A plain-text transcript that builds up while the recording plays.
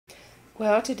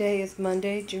Well, today is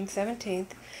Monday, June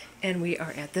 17th, and we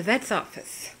are at the vet's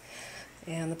office.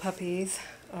 And the puppies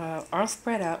are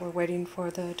spread out. We're waiting for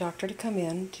the doctor to come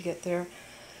in to get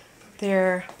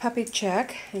their puppy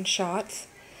check and shots.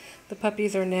 The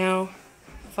puppies are now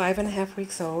 5.5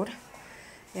 weeks old,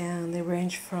 and they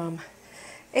range from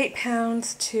 8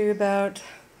 pounds to about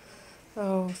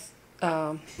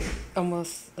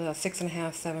almost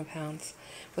 6.5, 7 pounds,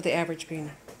 with the average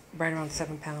being right around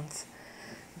 7 pounds.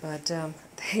 But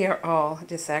they are all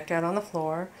just sacked out on the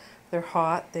floor. They're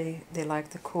hot. They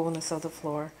like the coolness of the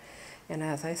floor. And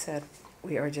as I said,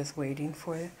 we are just waiting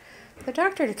for the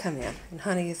doctor to come in. And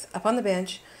Honey's up on the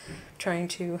bench trying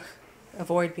to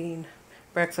avoid being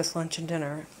breakfast, lunch, and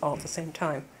dinner all at the same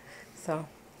time. So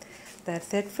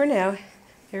that's it for now.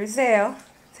 Here's Zale.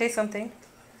 Say something.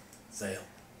 Zale.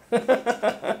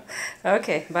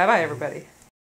 Okay, bye-bye, everybody.